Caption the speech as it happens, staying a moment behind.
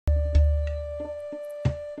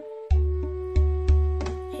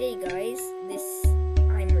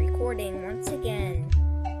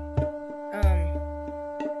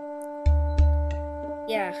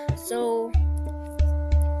So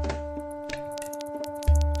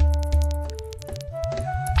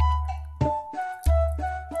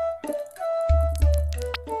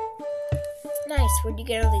nice. Where'd you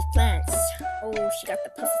get all these plants? Oh, she got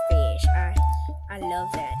the pufferfish. I love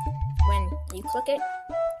that. When you click it,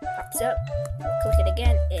 pops up. Click it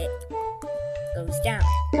again, it goes down.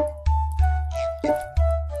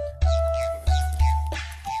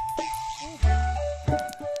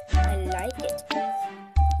 I like it a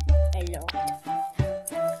lot.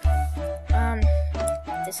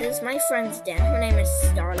 This is my friend's den. Her name is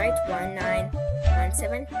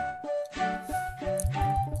Starlight1917.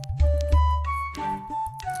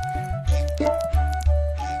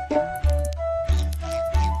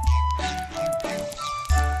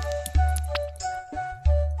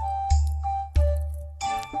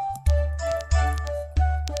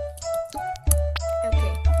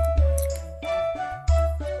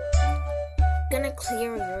 Gonna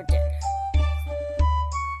clear your den.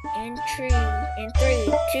 In 3,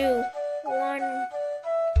 2, 1.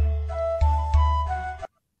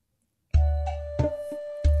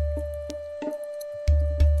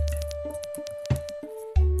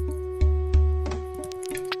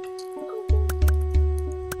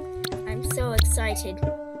 I'm so excited.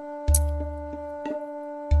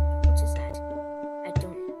 What is that? I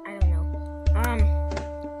don't know.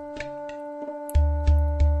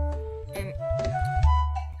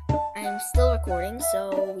 I'm still recording,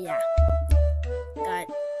 so yeah. Got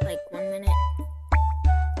like 1 minute.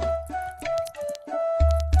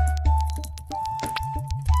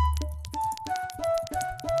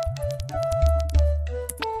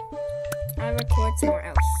 I'll record somewhere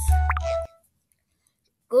else.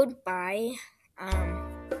 Goodbye.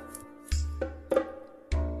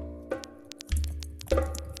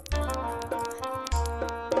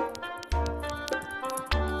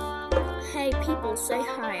 Hey people, say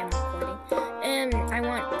hi, I'm recording. I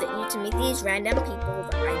want you to meet these random people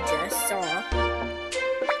that I just saw.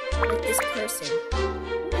 With this person.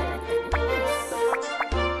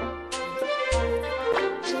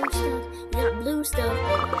 You got blue stuff.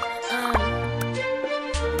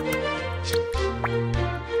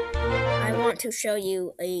 I want to show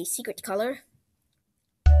you a secret color.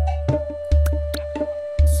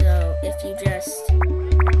 So if you just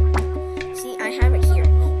see, I have it here.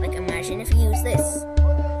 Like imagine if you use this.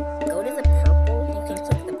 Go to the purple. You can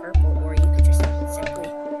click the purple, or you could just simply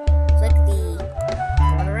click the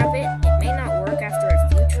corner of it. It may not work after a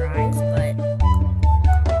few tries, but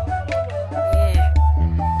yeah.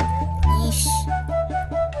 Yeesh.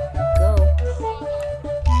 Go.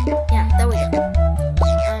 Yeah, there we go.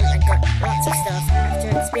 I got lots of stuff after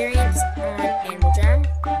experience on Animal Jam.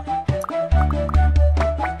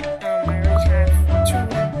 I already have 2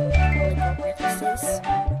 lollipop necklaces.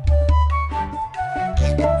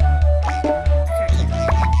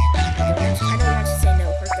 I don't want to say no,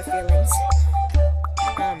 hurt the feelings.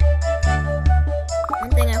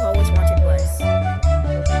 One thing I've always wanted was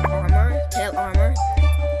armor, tail armor.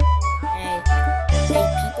 Hey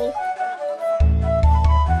people.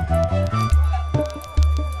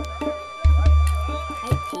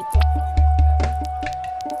 Hey people.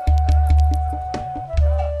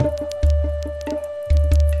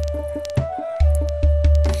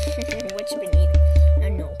 What you been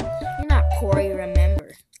eating? No, you're not poor, you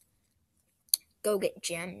remember. Go get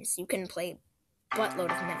gems. You can play a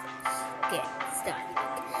buttload of members. Get stuff.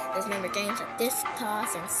 There's member games like Disc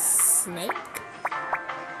Toss and Snake.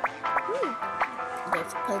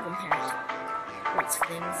 There's Pilgrim Hat. What's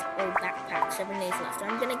things? Oh, backpack. 7 days left.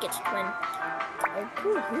 I'm gonna get to twin. Oh,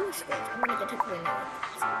 cool. Really good. I'm gonna get to twin.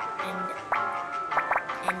 And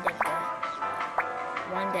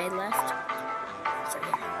 1 day left. So yeah.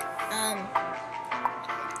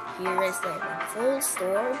 Here is the full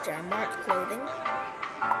storage. Marked clothing.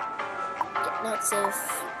 Get lots of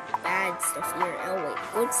bad stuff here. Oh wait,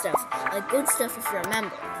 good stuff. Like good stuff if you're a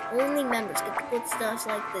member. Only members get the good stuff,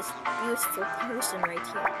 like this beautiful person right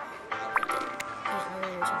here.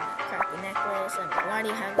 There's a crappy necklace. I mean, why do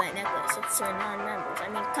you have that necklace? It's for non-members. I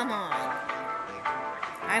mean, come on.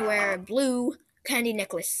 I wear a blue candy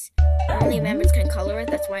necklace. Only members can color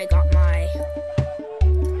it. That's why I got my.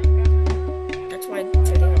 That's why I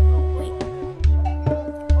took it. Wait.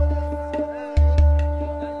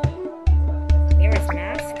 Mirror's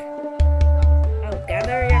mask. Oh,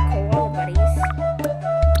 gather your koala buddies.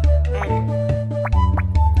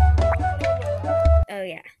 Oh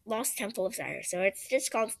yeah, Lost Temple of Zyros. So it's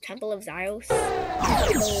just called Temple of Zyros. So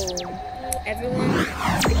everyone.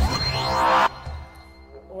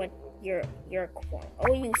 What? You're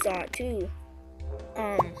oh, you saw it too.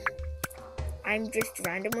 I I'm just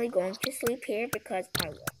randomly going to sleep here because I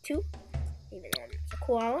want to, even though I'm not a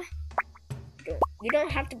koala. You don't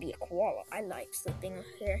have to be a koala. I like sleeping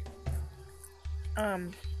here.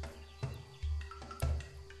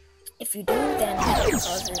 If you do, then it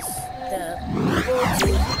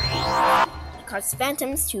causes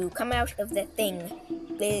phantoms to come out of the thing.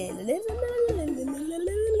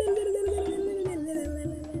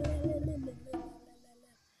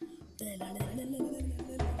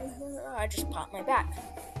 I just popped my back.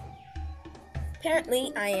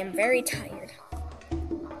 Apparently, I am very tired.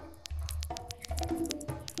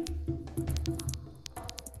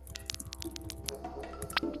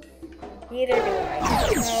 Neither do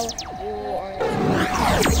I. No, you are not.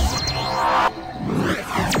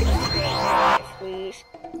 Please.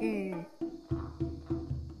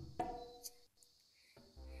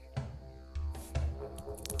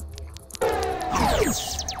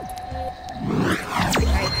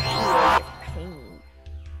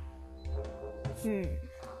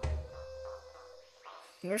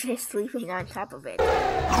 You're just sleeping on top of it.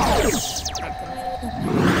 Oh,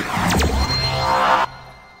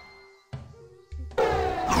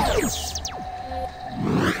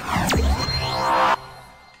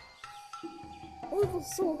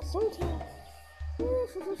 so exciting.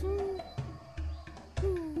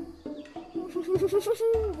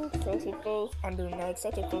 Excited face. I'm doing my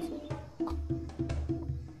excited face.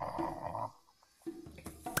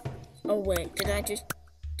 Oh wait, did I just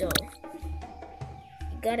do?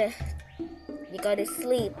 You gotta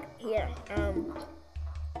sleep here.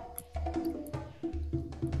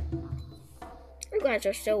 You guys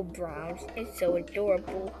are so brown. It's so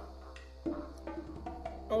adorable.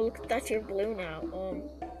 Oh, look, that's your blue now.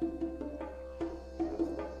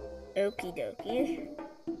 Okie dokie.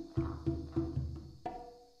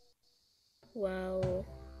 Well.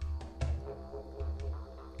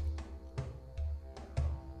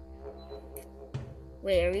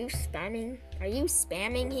 Wait, are you spamming? Are you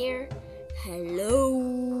spamming here?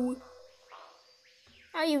 Hello?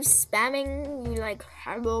 Are you spamming? You like,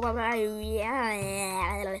 hello,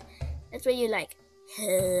 yeah. That's what you like.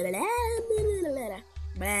 Hello.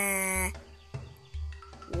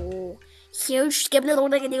 Oh, huge skip little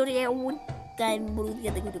spamming.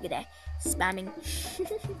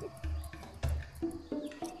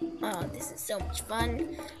 Oh, this is so much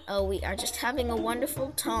fun. Oh, we are just having a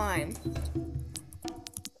wonderful time.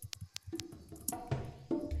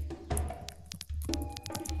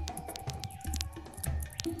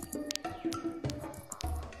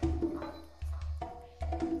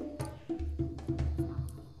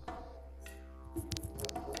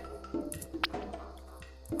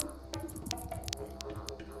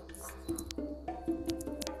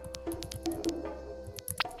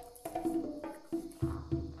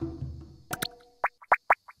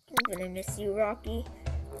 I'm gonna miss you, Rocky.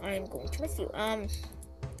 I'm going to miss you.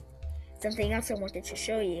 Something else I wanted to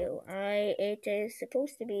show you. It is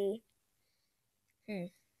supposed to be.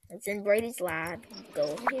 It's in Brady's lab. Go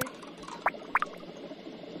over here.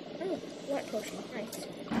 Oh, what potion? Nice.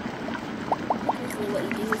 Basically, what you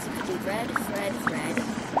do is you can do red,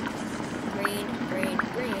 green,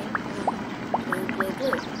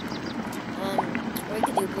 blue. Or you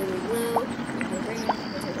can do blue, green,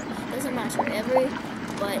 whatever. Doesn't matter.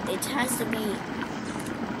 But it has to be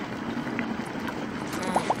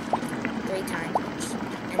 3 times.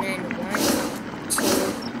 And then 1,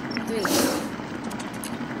 2, 3.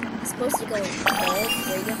 It's supposed to go in all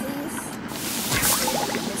 3 of these.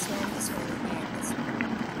 This one, and this one.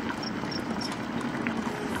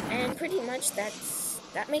 And pretty much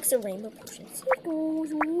that makes a rainbow potion.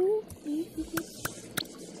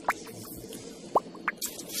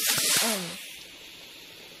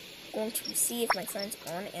 Going to see if my friend's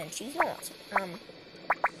on, and she's not.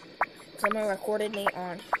 Someone recorded me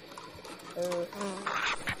on her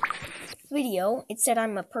video. It said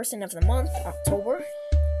I'm a person of the month, October,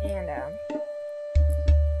 and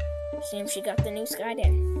seems she got the new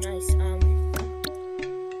Skyden. Nice.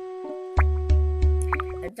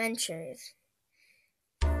 Adventures,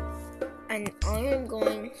 and I am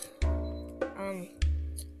going.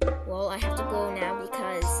 Well, I have to go now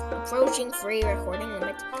because approaching free recording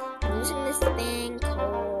limit. I'm using this thing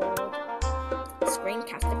called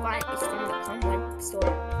Screencastify. It's from the Chrome Web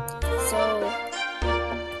Store. So,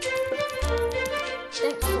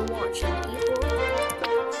 thanks for watching, people.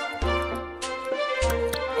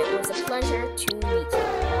 It was a pleasure to meet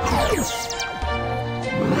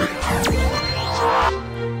you.